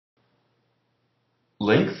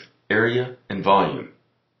Length, area, and volume.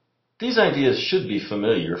 These ideas should be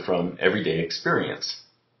familiar from everyday experience.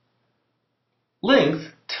 Length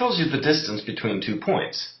tells you the distance between 2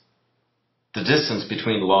 points. The distance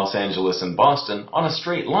between Los Angeles and Boston on a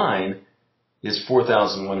straight line is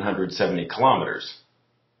 4,170 kilometers.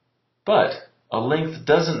 But a length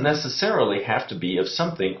doesn't necessarily have to be of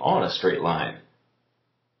something on a straight line.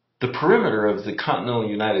 The perimeter of the continental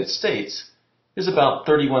United States is about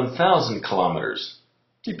 31,000 kilometers,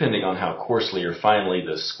 depending on how coarsely or finely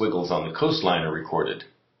the squiggles on the coastline are recorded.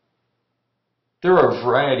 There are a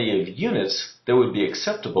variety of units that would be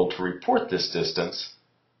acceptable to report this distance,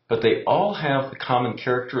 but they all have the common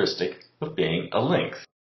characteristic of being a length.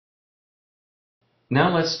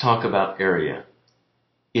 Now let's talk about area.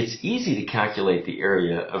 It's easy to calculate the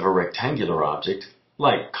area of a rectangular object,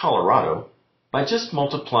 like Colorado, by just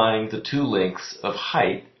multiplying the two lengths of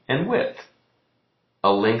height and width.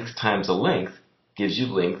 A length times a length gives you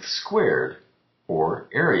length squared, or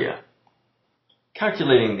area.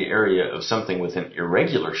 Calculating the area of something with an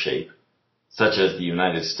irregular shape, such as the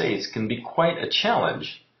United States, can be quite a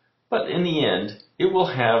challenge, but in the end, it will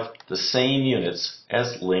have the same units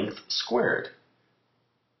as length squared.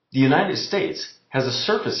 The United States has a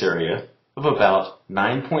surface area of about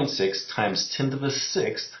 9.6 times 10 to the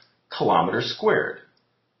 6th kilometers squared.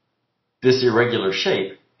 This irregular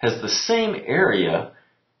shape has the same area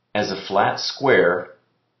as a flat square,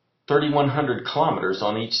 3,100 kilometers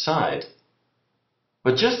on each side.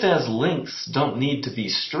 But just as lengths don't need to be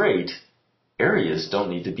straight, areas don't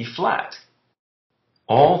need to be flat.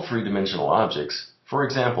 All three-dimensional objects, for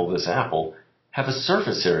example this apple, have a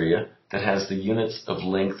surface area that has the units of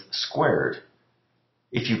length squared.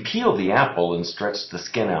 If you peel the apple and stretch the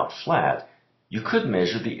skin out flat, you could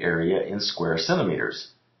measure the area in square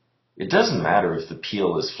centimeters. It doesn't matter if the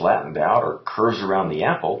peel is flattened out or curves around the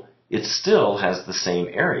apple, it still has the same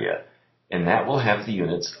area, and that will have the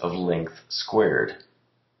units of length squared.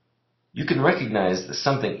 You can recognize that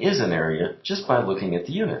something is an area just by looking at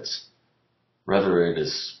the units. Whether it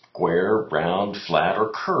is square, round, flat, or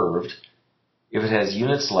curved, if it has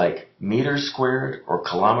units like meters squared or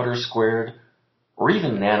kilometers squared, or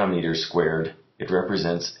even nanometers squared, it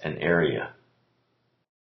represents an area.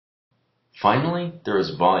 Finally, there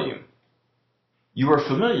is volume. You are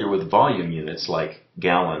familiar with volume units like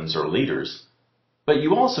gallons or liters, but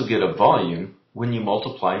you also get a volume when you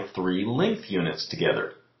multiply three length units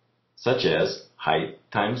together, such as height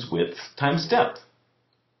times width times depth.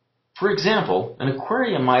 For example, an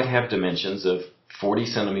aquarium might have dimensions of 40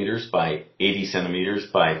 centimeters by 80 centimeters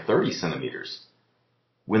by 30 centimeters.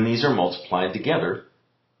 When these are multiplied together,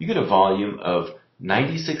 you get a volume of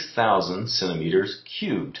 96,000 centimeters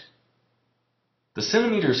cubed. The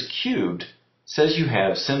centimeters cubed says you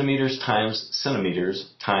have centimeters times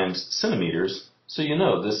centimeters times centimeters, so you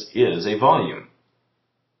know this is a volume.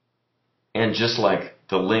 And just like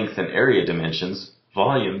the length and area dimensions,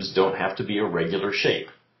 volumes don't have to be a regular shape.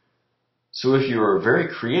 So if you are very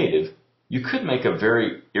creative, you could make a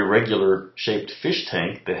very irregular shaped fish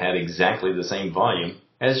tank that had exactly the same volume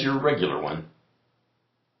as your regular one.